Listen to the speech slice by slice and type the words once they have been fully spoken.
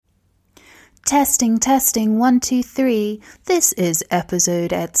Testing, 1, 2, 3. This is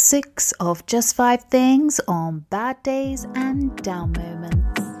episode at 6 of Just 5 Things on Bad Days and Down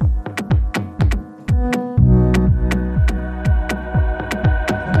Moments.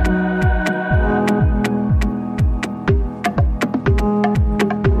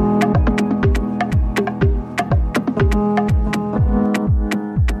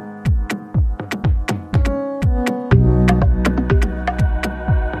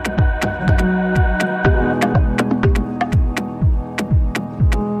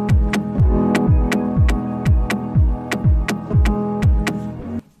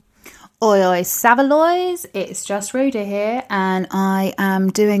 Oi Savaloys, it's just Rhoda here, and I am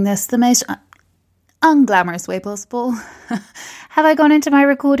doing this the most unglamorous way possible. Have I gone into my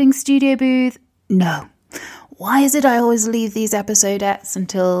recording studio booth? No. Why is it I always leave these episodettes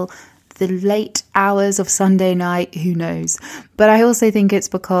until the late hours of Sunday night? Who knows? But I also think it's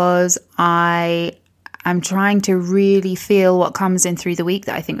because I'm trying to really feel what comes in through the week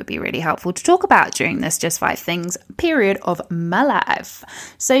that I think would be really helpful to talk about during this Just 5 Things period of my life.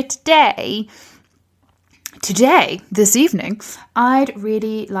 So this evening, I'd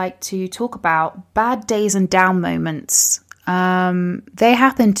really like to talk about bad days and down moments. They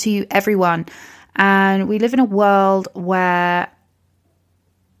happen to everyone, and we live in a world where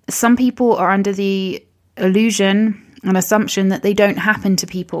some people are under the illusion and assumption that they don't happen to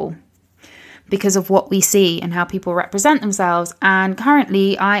people because of what we see and how people represent themselves. And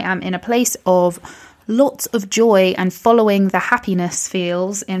currently I am in a place of lots of joy and following the happiness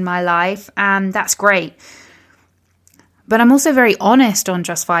feels in my life, and that's great. But I'm also very honest on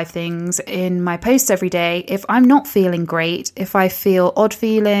Just 5 Things in my posts every day. If I'm not feeling great, if I feel odd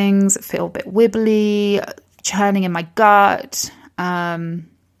feelings, feel a bit wibbly, churning in my gut,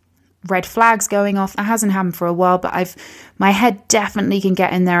 red flags going off. That hasn't happened for a while, but my head definitely can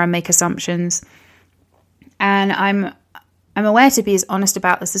get in there and make assumptions. And I'm aware to be as honest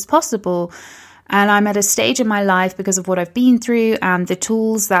about this as possible. And I'm at a stage in my life because of what I've been through and the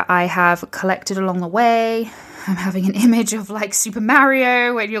tools that I have collected along the way. I'm having an image of like Super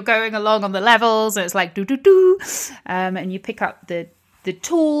Mario when you're going along on the levels, and it's like do, and you pick up the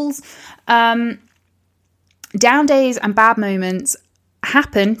tools. Down days and bad moments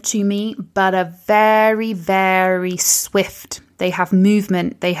happen to me, but are very, very swift. They have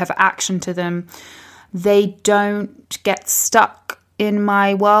movement, they have action to them. They don't get stuck in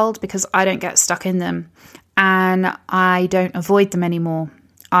my world because I don't get stuck in them, and I don't avoid them anymore.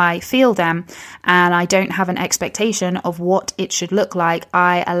 I feel them, and I don't have an expectation of what it should look like.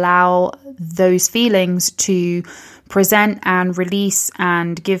 I allow those feelings to present and release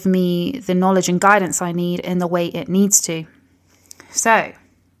and give me the knowledge and guidance I need in the way it needs to. So,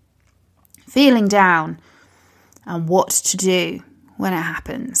 feeling down and what to do when it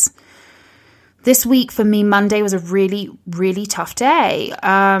happens. This week for me, Monday was a really, really tough day.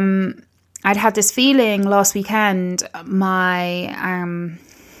 I'd had this feeling last weekend, my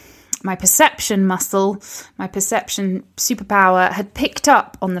perception muscle, my perception superpower had picked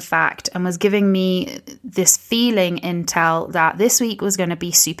up on the fact and was giving me this feeling intel that this week was going to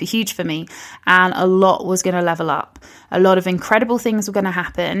be super huge for me, and a lot was going to level up. A lot of incredible things were going to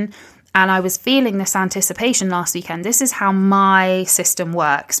happen, and I was feeling this anticipation last weekend. This is how my system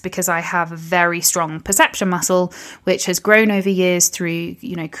works, because I have a very strong perception muscle, which has grown over years through,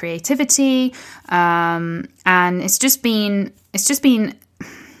 creativity, and it's just been.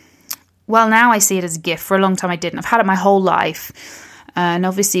 Well, now I see it as a gift. For a long time I didn't. I've had it my whole life. And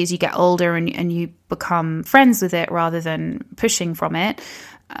obviously as you get older and you become friends with it rather than pushing from it,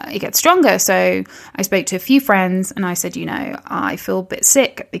 it gets stronger. So I spoke to a few friends and I said, I feel a bit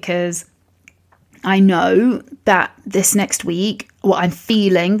sick because I know that this next week, what I'm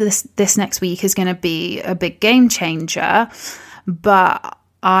feeling this next week is going to be a big game changer, but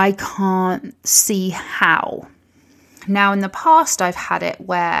I can't see how. Now, in the past, I've had it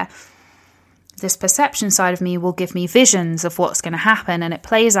where this perception side of me will give me visions of what's going to happen, and it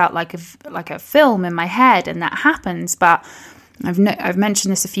plays out like a film in my head, and that happens. But I've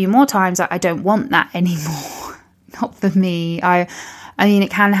mentioned this a few more times. I don't want that anymore. Not for me. I mean,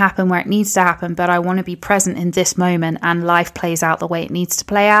 it can happen where it needs to happen, but I want to be present in this moment, and life plays out the way it needs to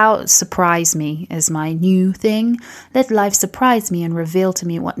play out. Surprise me is my new thing. Let life surprise me and reveal to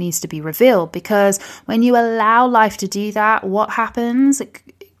me what needs to be revealed, because when you allow life to do that, what happens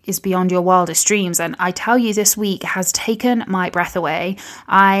is beyond your wildest dreams. And I tell you, this week has taken my breath away.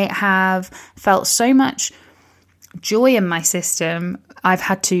 I have felt so much joy in my system. I've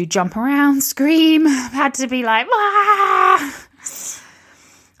had to jump around, scream. I've had to be like, ah!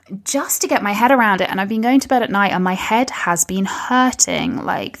 just to get my head around it. And I've been going to bed at night and my head has been hurting.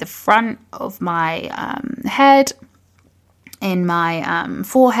 Like the front of my head in my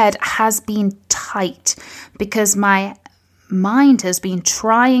forehead has been tight because my mind has been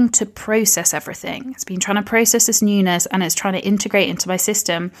trying to process everything. It's been trying to process this newness and it's trying to integrate into my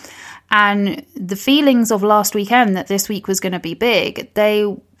system. And the feelings of last weekend that this week was going to be big,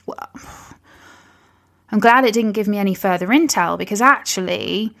 I'm glad it didn't give me any further intel, because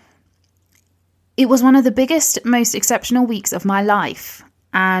actually it was one of the biggest, most exceptional weeks of my life.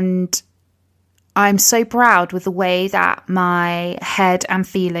 And I'm so proud with the way that my head and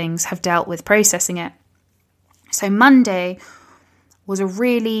feelings have dealt with processing it. So Monday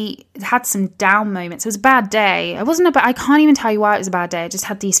it had some down moments. It was a bad day. I can't even tell you why it was a bad day. I just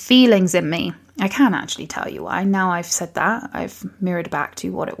had these feelings in me. I can actually tell you why. Now I've said that, I've mirrored back to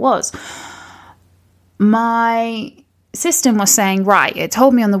what it was. My system was saying, right, it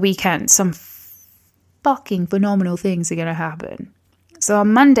told me on the weekend some fucking phenomenal things are going to happen. So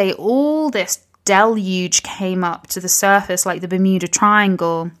on Monday, all this deluge came up to the surface like the Bermuda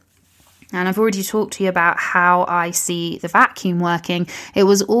Triangle. And I've already talked to you about how I see the vacuum working. It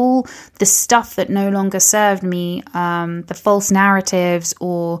was all the stuff that no longer served me, the false narratives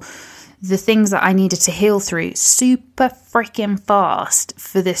or the things that I needed to heal through super freaking fast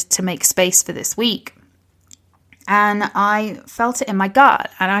for this to make space for this week. And I felt it in my gut.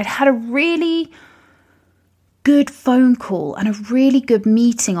 And I'd had a really good phone call and a really good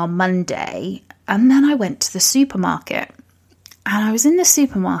meeting on Monday. And then I went to the supermarket. And I was in the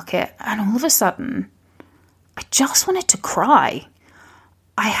supermarket and all of a sudden, I just wanted to cry.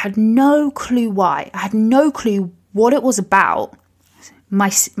 I had no clue why. I had no clue what it was about.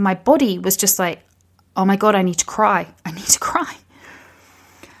 My body was just like, oh my God, I need to cry. I need to cry.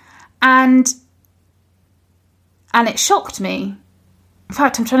 And it shocked me. In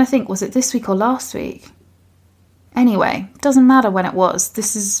fact, I'm trying to think, was it this week or last week? Anyway, doesn't matter when it was.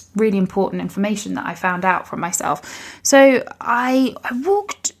 This is really important information that I found out from myself. So I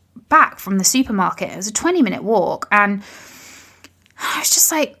walked back from the supermarket. It was a 20-minute walk. And I was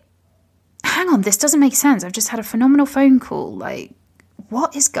just like, hang on, this doesn't make sense. I've just had a phenomenal phone call. Like,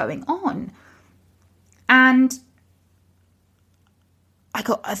 what is going on? And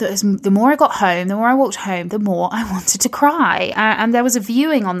the more I got home, the more I walked home, the more I wanted to cry. And there was a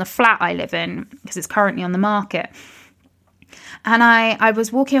viewing on the flat I live in, because it's currently on the market. And I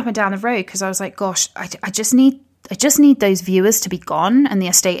was walking up and down the road because I was like, gosh, I just need those viewers to be gone and the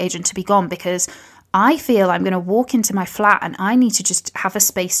estate agent to be gone, because I feel I'm going to walk into my flat and I need to just have a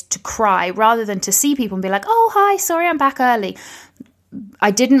space to cry rather than to see people and be like, oh, hi, sorry, I'm back early.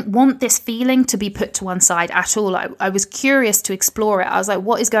 I didn't want this feeling to be put to one side at all. I was curious to explore it. I was like,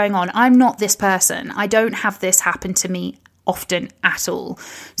 what is going on? I'm not this person. I don't have this happen to me often at all.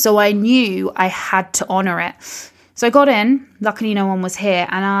 So I knew I had to honour it. So I got in. Luckily, no one was here.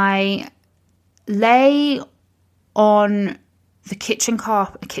 And I lay on the kitchen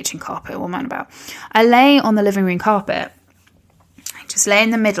carpet. What am I on about? I lay on the living room carpet. Just lay in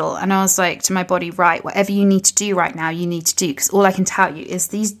the middle, and I was like to my body, right, whatever you need to do right now, you need to do, because all I can tell you is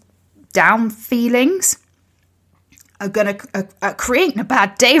these down feelings are going to create a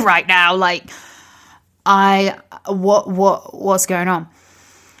bad day right now. Like, what's going on?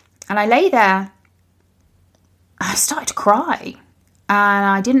 And I lay there, I started to cry, and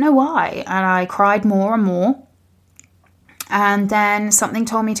I didn't know why, and I cried more and more. And then something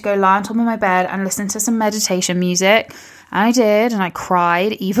told me to go lie on top of my bed and listen to some meditation music. And I did, and I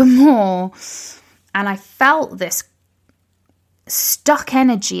cried even more. And I felt this stuck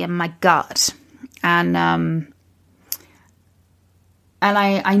energy in my gut. And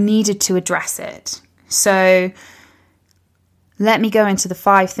I needed to address it. So let me go into the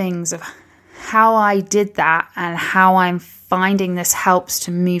 5 things of how I did that and how I'm finding this helps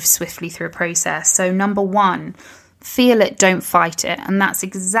to move swiftly through a process. So number 1, feel it, don't fight it. And that's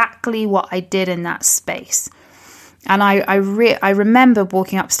exactly what I did in that space. And I remember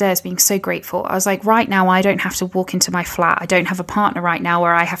walking upstairs being so grateful. I was like, right now, I don't have to walk into my flat. I don't have a partner right now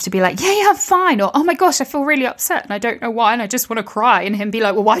where I have to be like, yeah, I'm fine. Or, oh my gosh, I feel really upset and I don't know why. And I just want to cry. And him be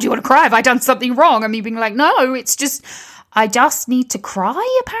like, well, why do you want to cry? Have I done something wrong? And me being like, no, it's just, I just need to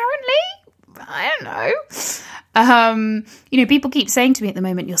cry, apparently. I don't know. People keep saying to me at the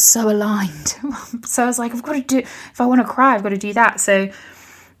moment, you're so aligned. So I was like, if I want to cry, I've got to do that. So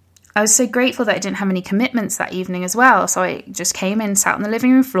I was so grateful that I didn't have any commitments that evening as well. So I just came in, sat on the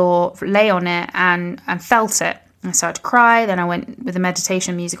living room floor, lay on it and felt it. I started to cry. Then I went with the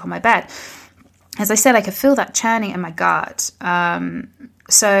meditation music on my bed. As I said, I could feel that churning in my gut.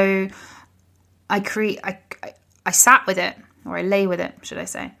 So I sat with it, or I lay with it, should I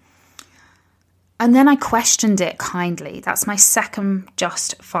say. And then I questioned it kindly. That's my second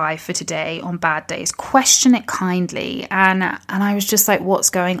just 5 for today on bad days. Question it kindly. And I was just like,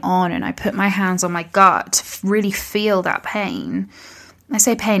 what's going on? And I put my hands on my gut to really feel that pain. I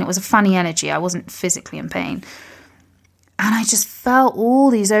say pain, it was a funny energy. I wasn't physically in pain. And I just felt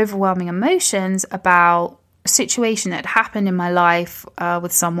all these overwhelming emotions about a situation that had happened in my life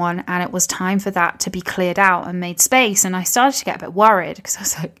with someone, and it was time for that to be cleared out and made space. And I started to get a bit worried because I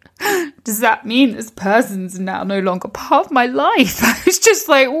was like, does that mean this person's now no longer part of my life? I was just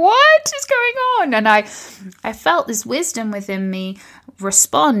like, what is going on? And I felt this wisdom within me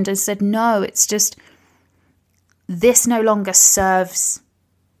respond and said, no, it's just this no longer serves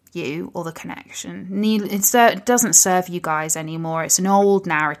you or the connection. It doesn't serve you guys anymore. It's an old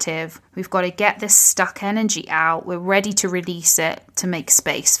narrative. We've got to get this stuck energy out. We're ready to release it to make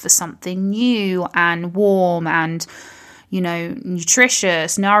space for something new and warm and,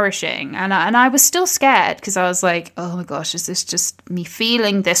 nutritious, nourishing. And I was still scared because I was like, oh my gosh, is this just me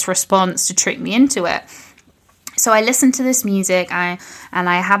feeling this response to trick me into it? So I listened to this music and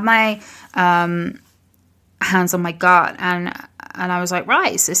I had my hands on my gut and I was like,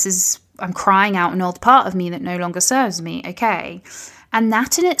 right, I'm crying out an old part of me that no longer serves me. Okay. And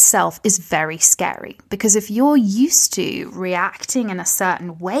that in itself is very scary because if you're used to reacting in a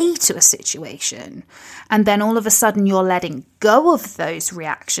certain way to a situation and then all of a sudden you're letting go of those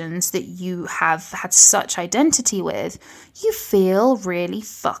reactions that you have had such identity with, you feel really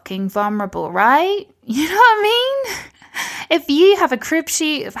fucking vulnerable, right? You know what I mean? If you have a crib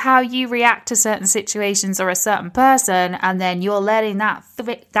sheet of how you react to certain situations or a certain person, and then you're letting that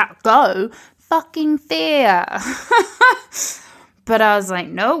go, fucking fear. But I was like,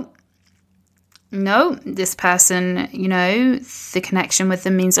 no, this person, the connection with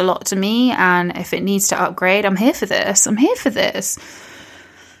them means a lot to me. And if it needs to upgrade, I'm here for this.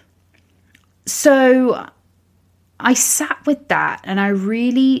 So I sat with that and I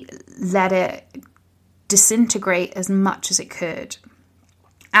really let it disintegrate as much as it could.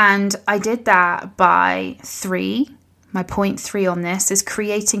 And I did that by 3. My point 3 on this is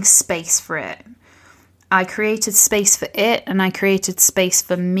creating space for it. I created space for it and I created space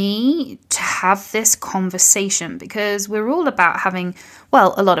for me to have this conversation because we're all about having,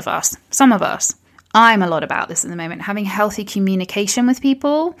 well, a lot of us, some of us, I'm a lot about this at the moment, having healthy communication with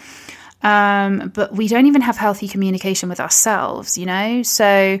people. But we don't even have healthy communication with ourselves,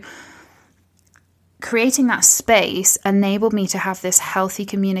 So creating that space enabled me to have this healthy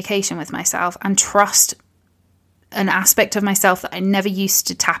communication with myself and trust an aspect of myself that I never used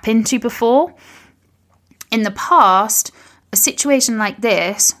to tap into before. In the past, a situation like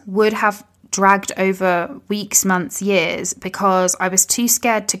this would have dragged over weeks, months, years because I was too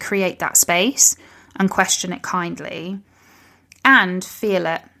scared to create that space and question it kindly and feel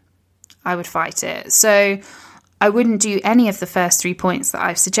it. I would fight it. So I wouldn't do any of the first 3 points that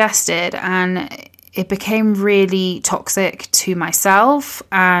I've suggested, and it became really toxic to myself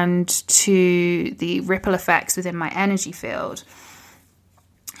and to the ripple effects within my energy field.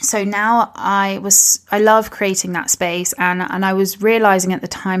 So now I love creating that space and I was realizing at the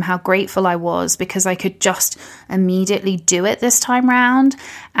time how grateful I was because I could just immediately do it this time round.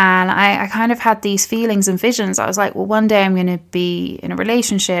 And I kind of had these feelings and visions. I was like, well, one day I'm going to be in a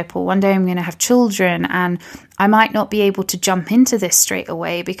relationship or one day I'm going to have children and I might not be able to jump into this straight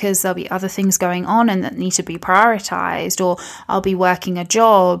away because there'll be other things going on and that need to be prioritized, or I'll be working a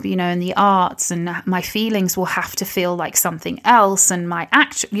job, in the arts, and my feelings will have to feel like something else, and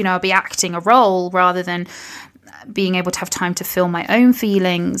I'll be acting a role rather than being able to have time to feel my own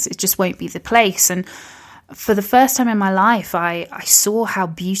feelings. It just won't be the place. And for the first time in my life, I saw how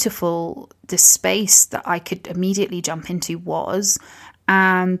beautiful this space that I could immediately jump into was,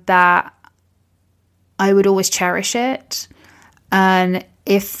 and that I would always cherish it. And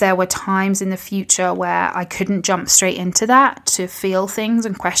if there were times in the future where I couldn't jump straight into that to feel things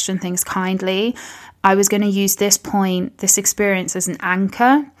and question things kindly, I was going to use this experience as an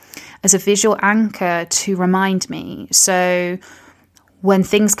anchor, as a visual anchor to remind me. So when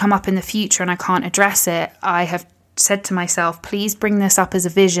things come up in the future and I can't address it, I have said to myself, please bring this up as a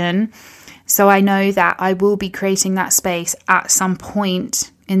vision so I know that I will be creating that space at some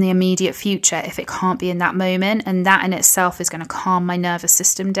point in the immediate future if it can't be in that moment. And that in itself is going to calm my nervous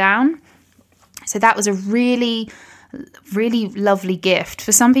system down. So that was a really, really lovely gift.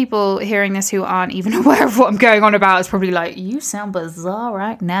 For some people hearing this who aren't even aware of what I'm going on about, it's probably like, you sound bizarre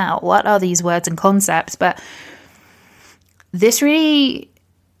right now. What are these words and concepts? But this really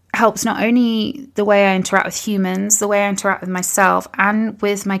helps not only the way I interact with humans, the way I interact with myself and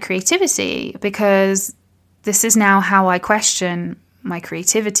with my creativity, because this is now how I question my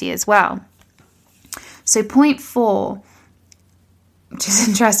creativity as well. So point 4, which is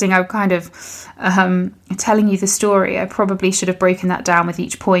interesting, I'm kind of telling you the story. I probably should have broken that down with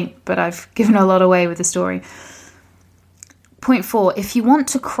each point, but I've given a lot away with the story. Point 4, if you want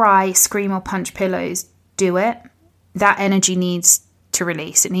to cry, scream, or punch pillows, do it. That energy needs to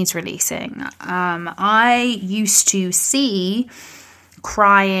release. It needs releasing. I used to see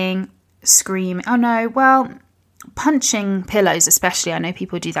crying, scream. Oh no, well, punching pillows especially. I know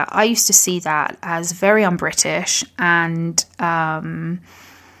people do that. I used to see that as very un-British and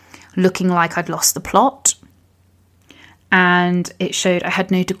looking like I'd lost the plot. And it showed I had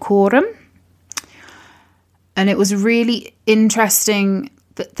no decorum. And it was really interesting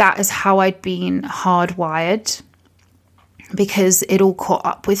that is how I'd been hardwired, because it all caught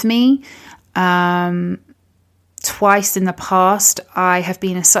up with me. Twice in the past, I have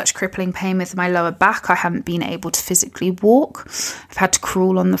been in such crippling pain with my lower back, I haven't been able to physically walk. I've had to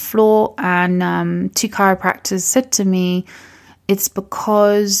crawl on the floor, and 2 chiropractors said to me, it's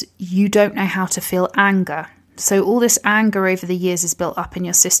because you don't know how to feel anger. So all this anger over the years is built up in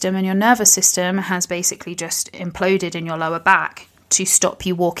your system, and your nervous system has basically just imploded in your lower back to stop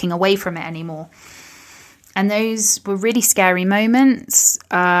you walking away from it anymore. And those were really scary moments.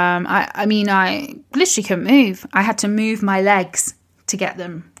 I mean, I literally couldn't move. I had to move my legs to get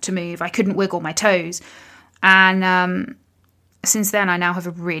them to move. I couldn't wiggle my toes. And since then, I now have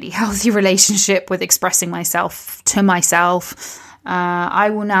a really healthy relationship with expressing myself to myself. I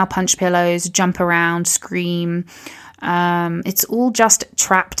will now punch pillows, jump around, scream. It's all just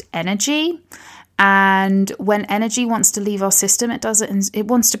trapped energy. And when energy wants to leave our system, it does it. It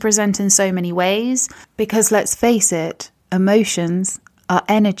wants to present in so many ways. Because let's face it, emotions are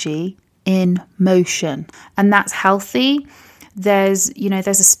energy in motion, and that's healthy. There's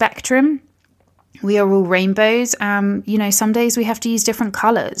a spectrum. We are all rainbows. Some days we have to use different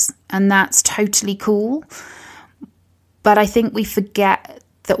colors, and that's totally cool. But I think we forget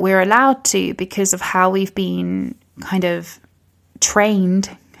that we're allowed to, because of how we've been kind of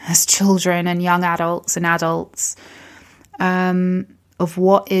trained as children and young adults and adults, of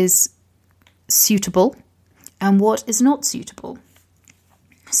what is suitable and what is not suitable.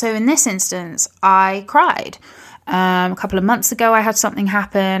 So in this instance, I cried. A couple of months ago, I had something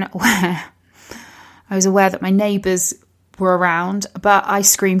happen where I was aware that my neighbours were around, but I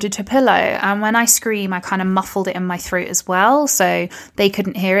screamed into a pillow. And when I scream, I kind of muffled it in my throat as well, so they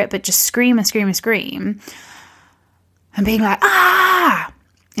couldn't hear it, but just scream and scream and scream. And being like, ah!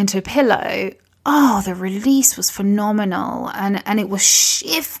 Into a pillow. Oh, the release was phenomenal. And it was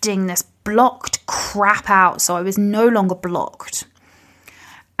shifting this blocked crap out, so I was no longer blocked.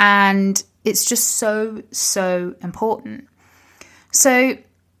 And it's just so, so important. So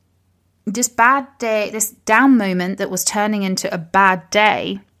this bad day, this down moment that was turning into a bad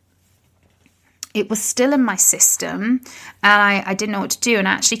day, it was still in my system, and I didn't know what to do, and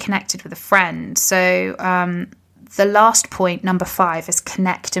I actually connected with a friend. So the last point, number 5, is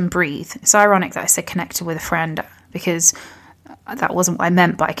connect and breathe. It's ironic that I said connected with a friend, because that wasn't what I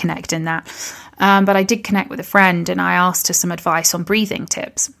meant by connecting that. But I did connect with a friend, and I asked her some advice on breathing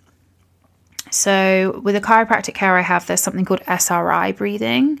tips. So with the chiropractic care I have, there's something called SRI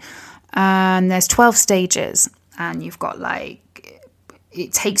breathing. And there's 12 stages, and you've got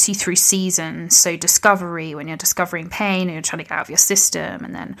it takes you through seasons. So discovery, when you're discovering pain and you're trying to get out of your system,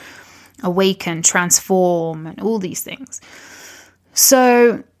 and then awaken, transform, and all these things.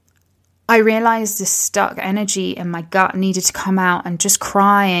 So I realized this stuck energy in my gut needed to come out, and just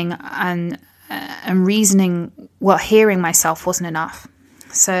crying and reasoning, hearing myself wasn't enough.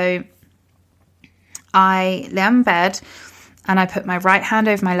 So I lay in bed, and I put my right hand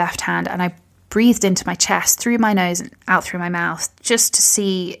over my left hand, and I breathed into my chest, through my nose and out through my mouth, just to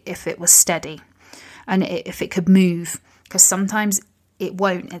see if it was steady and if it could move, because sometimes it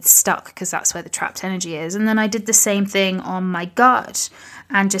won't, it's stuck, because that's where the trapped energy is. And then I did the same thing on my gut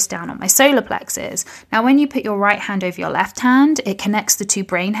and just down on my solar plexus. Now, when you put your right hand over your left hand, it connects the 2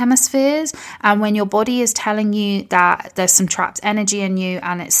 brain hemispheres. And when your body is telling you that there's some trapped energy in you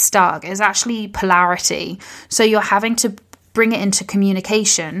and it's stuck, it's actually polarity. So you're having to bring it into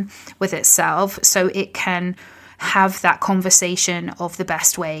communication with itself so it can have that conversation of the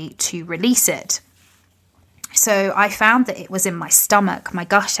best way to release it. So I found that it was in my stomach, my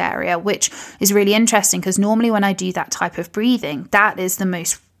gut area, which is really interesting, because normally when I do that type of breathing, that is the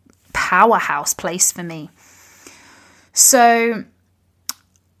most powerhouse place for me. So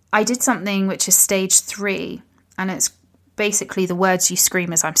I did something which is stage 3, and it's basically the words you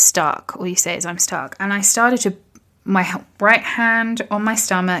scream as I'm stuck, or you say as I'm stuck. And I started to my right hand on my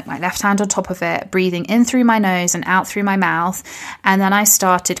stomach, my left hand on top of it, breathing in through my nose and out through my mouth. And then I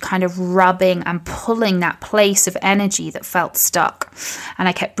started kind of rubbing and pulling that place of energy that felt stuck. And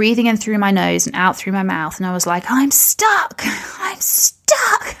I kept breathing in through my nose and out through my mouth. And I was like, I'm stuck. I'm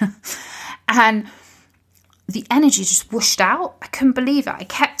stuck. And the energy just whooshed out. I couldn't believe it. I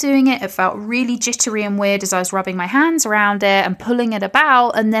kept doing it. It felt really jittery and weird as I was rubbing my hands around it and pulling it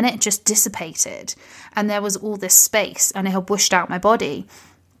about, and then it just dissipated. And there was all this space, and it had whooshed out my body.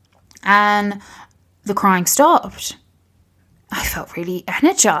 And the crying stopped. I felt really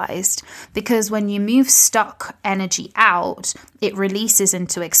energized, because when you move stuck energy out, it releases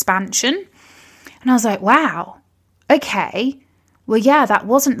into expansion. And I was like, wow, okay. Well, yeah, that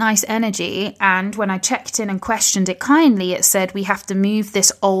wasn't nice energy. And when I checked in and questioned it kindly, it said we have to move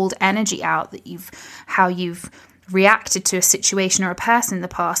this old energy out, that how you've reacted to a situation or a person in the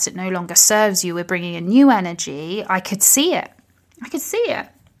past. It no longer serves you. We're bringing a new energy. I could see it.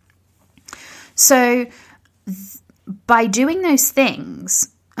 So by doing those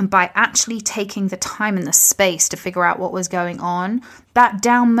things, and by actually taking the time and the space to figure out what was going on, that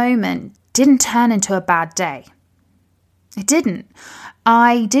down moment didn't turn into a bad day. It didn't.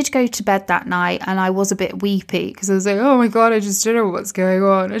 I did go to bed that night and I was a bit weepy, because I was like, oh my God, I just don't know what's going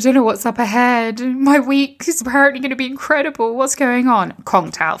on. I don't know what's up ahead. My week is apparently going to be incredible. What's going on?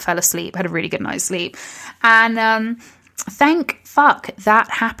 Conked out, fell asleep, had a really good night's sleep. And thank fuck that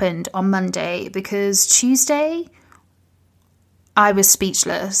happened on Monday, because Tuesday I was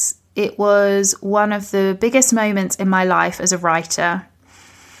speechless. It was one of the biggest moments in my life as a writer.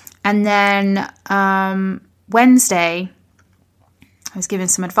 And then Wednesday, I was given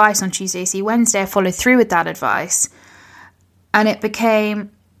some advice on Tuesday. See, Wednesday I followed through with that advice, and it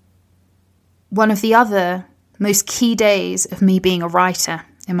became one of the other most key days of me being a writer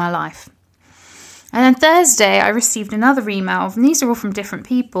in my life. And then Thursday I received another email, and these are all from different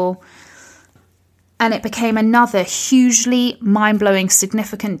people, and it became another hugely mind-blowing,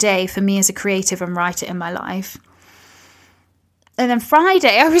 significant day for me as a creative and writer in my life. And then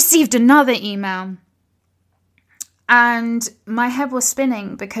Friday I received another email. And my head was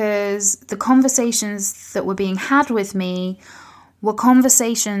spinning, because the conversations that were being had with me were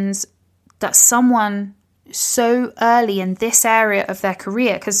conversations that someone so early in this area of their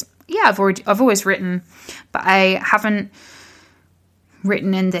career, because yeah, I've always written, but I haven't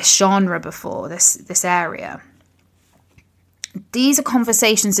written in this genre before, this area. These are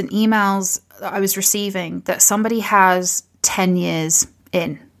conversations and emails that I was receiving that somebody has 10 years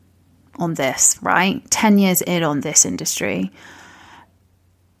in on this, right? 10 years in on this industry.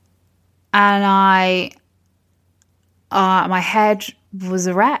 And my head was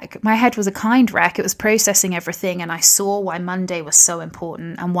a wreck. My head was a kind wreck. It was processing everything, and I saw why Monday was so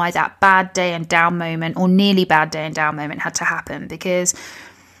important, and why that bad day and down moment, or nearly bad day and down moment, had to happen. Because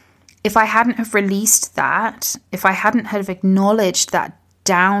if I hadn't have released that, if I hadn't have acknowledged that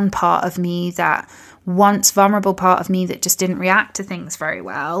down part of me, that once vulnerable part of me that just didn't react to things very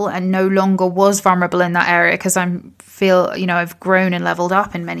well, and no longer was vulnerable in that area, because I've grown and leveled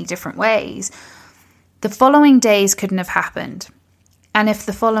up in many different ways, the following days couldn't have happened. And if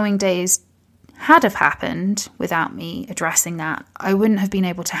the following days had have happened without me addressing that, I wouldn't have been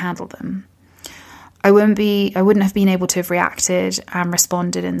able to handle them. I wouldn't have been able to have reacted and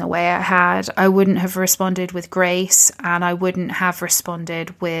responded in the way I had. I wouldn't have responded with grace, and I wouldn't have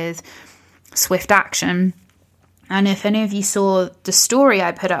responded with swift action. And if any of you saw the story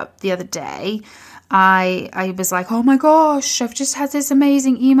I put up the other day, I was like, oh my gosh, I've just had this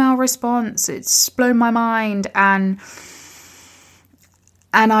amazing email response. It's blown my mind. And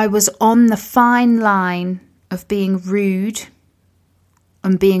I was on the fine line of being rude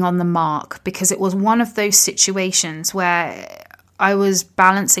and being on the mark, because it was one of those situations where I was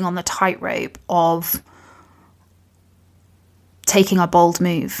balancing on the tightrope of taking a bold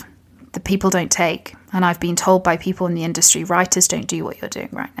move that people don't take. And I've been told by people in the industry, writers don't do what you're doing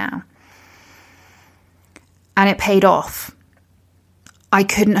right now. And it paid off. I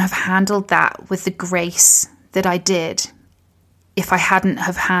couldn't have handled that with the grace that I did if I hadn't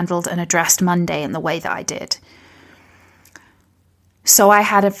have handled and addressed Monday in the way that I did. So I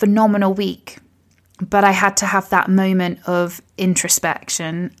had a phenomenal week, but I had to have that moment of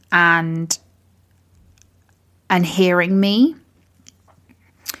introspection and hearing me.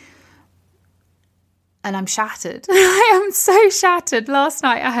 And I'm shattered. I am so shattered. Last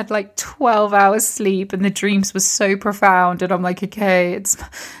night I had like 12 hours sleep, and the dreams were so profound. And I'm like, okay, it's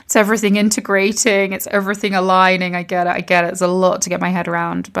everything integrating. It's everything aligning. I get it. It's a lot to get my head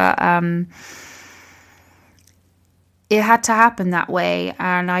around. But it had to happen that way.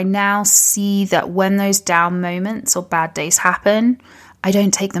 And I now see that when those down moments or bad days happen, I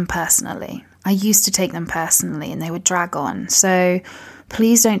don't take them personally. I used to take them personally and they would drag on. So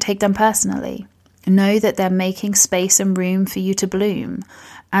please don't take them personally. Know that they're making space and room for you to bloom.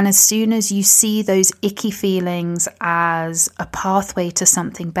 And as soon as you see those icky feelings as a pathway to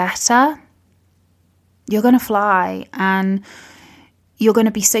something better, you're going to fly and you're going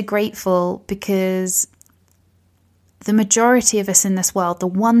to be so grateful, because the majority of us in this world, the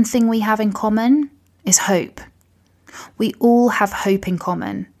one thing we have in common is hope. We all have hope in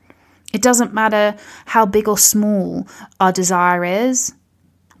common. It doesn't matter how big or small our desire is,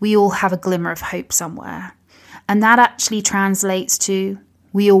 we all have a glimmer of hope somewhere. And that actually translates to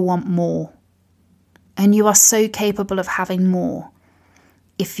we all want more. And you are so capable of having more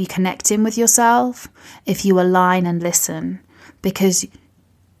if you connect in with yourself, if you align and listen, because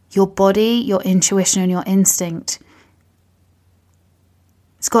your body, your intuition and your instinct,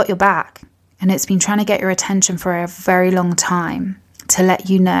 it's got your back, and it's been trying to get your attention for a very long time to let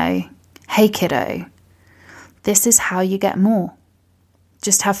you know, hey kiddo, this is how you get more.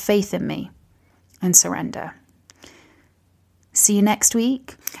 Just have faith in me and surrender. See you next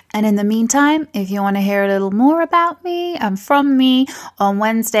week. And in the meantime, if you want to hear a little more about me and from me, on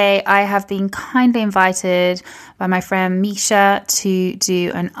Wednesday, I have been kindly invited by my friend Misha to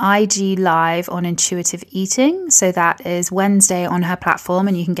do an IG live on intuitive eating. So that is Wednesday on her platform,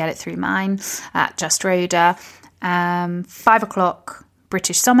 and you can get it through mine at Just Rhoda, 5 o'clock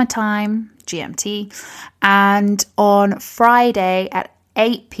British summertime, GMT. And on Friday at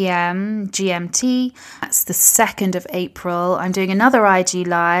 8 p.m. GMT, that's the 2nd of April, I'm doing another IG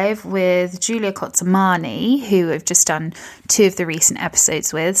live with Julia Kotzamani, who I've just done 2 of the recent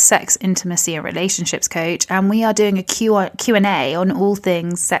episodes with, sex, intimacy and relationships coach, and we are doing a Q&A on all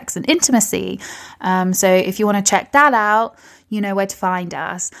things sex and intimacy. So if you want to check that out, you know where to find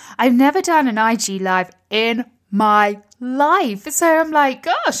us. I've never done an IG live in my life. So I'm like,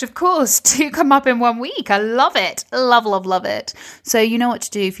 gosh, of course, 2 come up in 1 week. I love it. Love it. So you know what to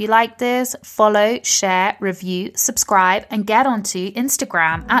do. If you like this, follow, share, review, subscribe, and get onto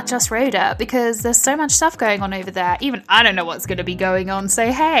Instagram at Just Rhoda, because there's so much stuff going on over there. Even I don't know what's going to be going on.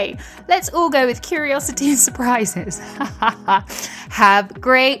 So hey, let's all go with curiosity and surprises. Have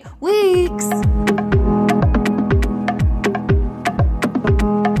great weeks.